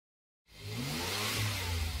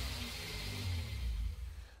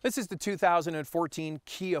This is the 2014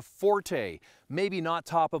 Kia Forte. Maybe not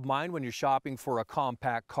top of mind when you're shopping for a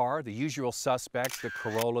compact car. The usual suspects, the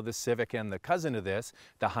Corolla, the Civic, and the cousin of this,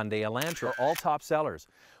 the Hyundai Elantra, are all top sellers.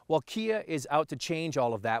 Well, Kia is out to change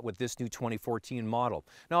all of that with this new 2014 model.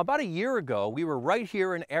 Now, about a year ago, we were right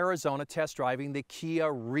here in Arizona test driving the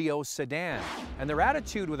Kia Rio sedan. And their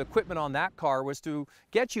attitude with equipment on that car was to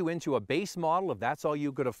get you into a base model if that's all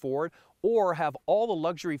you could afford, or have all the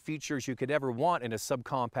luxury features you could ever want in a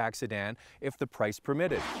subcompact sedan if the price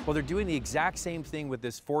permitted. Well, they're doing the exact same thing with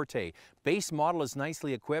this Forte. Base model is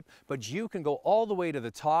nicely equipped, but you can go all the way to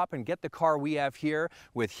the top and get the car we have here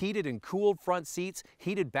with heated and cooled front seats,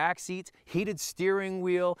 heated back seats, heated steering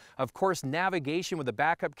wheel, of course navigation with a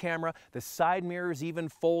backup camera, the side mirrors even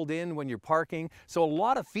fold in when you're parking. So a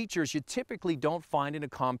lot of features you typically don't find in a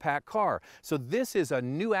compact car. So this is a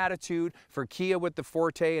new attitude for Kia with the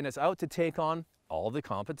Forte, and it's out to take on all the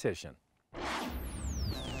competition.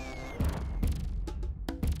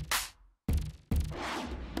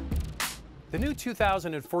 The new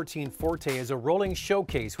 2014 Forte is a rolling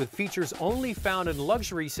showcase with features only found in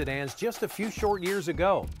luxury sedans just a few short years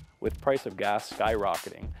ago. With price of gas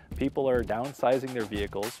skyrocketing, people are downsizing their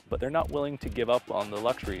vehicles, but they're not willing to give up on the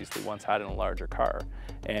luxuries they once had in a larger car.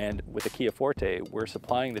 And with the Kia Forte, we're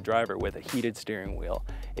supplying the driver with a heated steering wheel,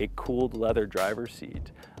 a cooled leather driver's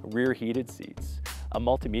seat, rear heated seats, a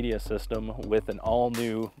multimedia system with an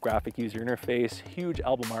all-new graphic user interface, huge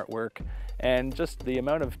album artwork, and just the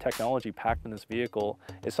amount of technology packed in this vehicle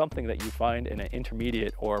is something that you find in an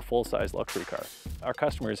intermediate or full-size luxury car. Our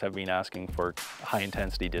customers have been asking for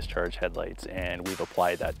high-intensity discharge headlights, and we've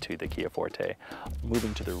applied that to the Kia Forte.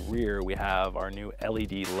 Moving to the rear, we have our new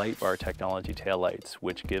LED light bar technology taillights,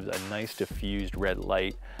 which gives a nice diffused red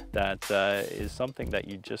light that is something that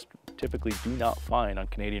you just typically do not find on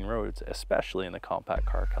Canadian roads, especially in the compact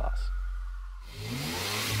car class.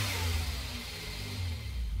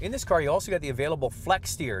 In this car, you also got the available Flex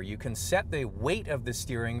Steer. You can set the weight of the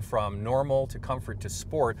steering from normal to comfort to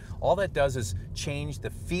sport. All that does is change the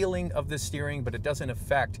feeling of the steering, but it doesn't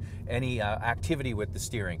affect any activity with the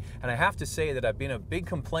steering. And I have to say that I've been a big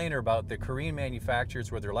complainer about the Korean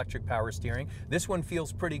manufacturers with their electric power steering. This one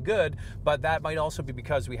feels pretty good, but that might also be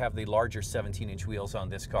because we have the larger 17-inch wheels on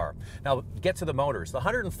this car. Now, get to the motors. The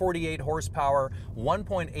 148 horsepower,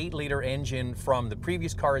 1.8 liter engine from the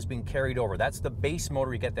previous car is being carried over. That's the base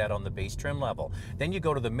motor. You get that on the base trim level. Then you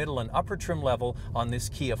go to the middle and upper trim level on this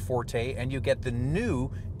Kia Forte, and you get the new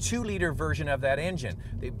 2-liter version of that engine.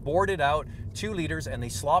 They bored it out 2 liters and they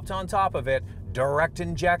slopped on top of it direct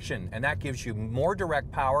injection, and that gives you more direct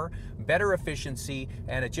power, better efficiency,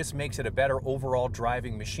 and it just makes it a better overall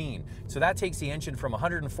driving machine. So that takes the engine from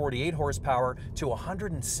 148 horsepower to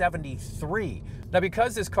 173. Now,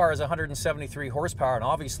 because this car is 173 horsepower and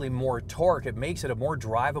obviously more torque, it makes it a more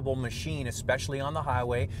drivable machine, especially on the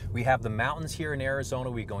highway. We have the mountains here in Arizona,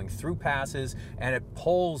 we're going through passes, and it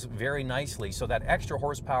pulls very nicely. So that extra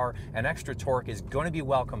horsepower and extra torque is going to be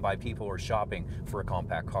welcomed by people who are shopping for a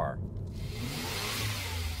compact car.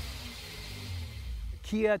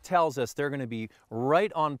 Kia tells us they're going to be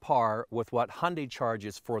right on par with what Hyundai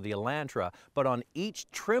charges for the Elantra, but on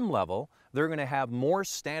each trim level, they're going to have more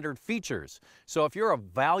standard features. So if you're a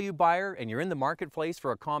value buyer and you're in the marketplace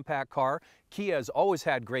for a compact car, Kia has always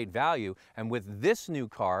had great value, and with this new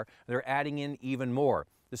car, they're adding in even more.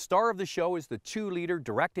 The star of the show is the 2-liter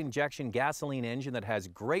direct injection gasoline engine that has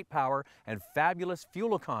great power and fabulous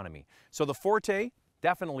fuel economy. So the Forte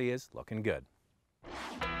definitely is looking good.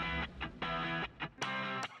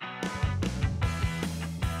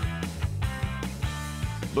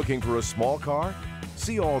 Looking for a small car?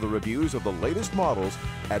 See all the reviews of the latest models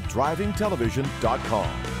at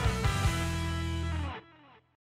drivingtelevision.com.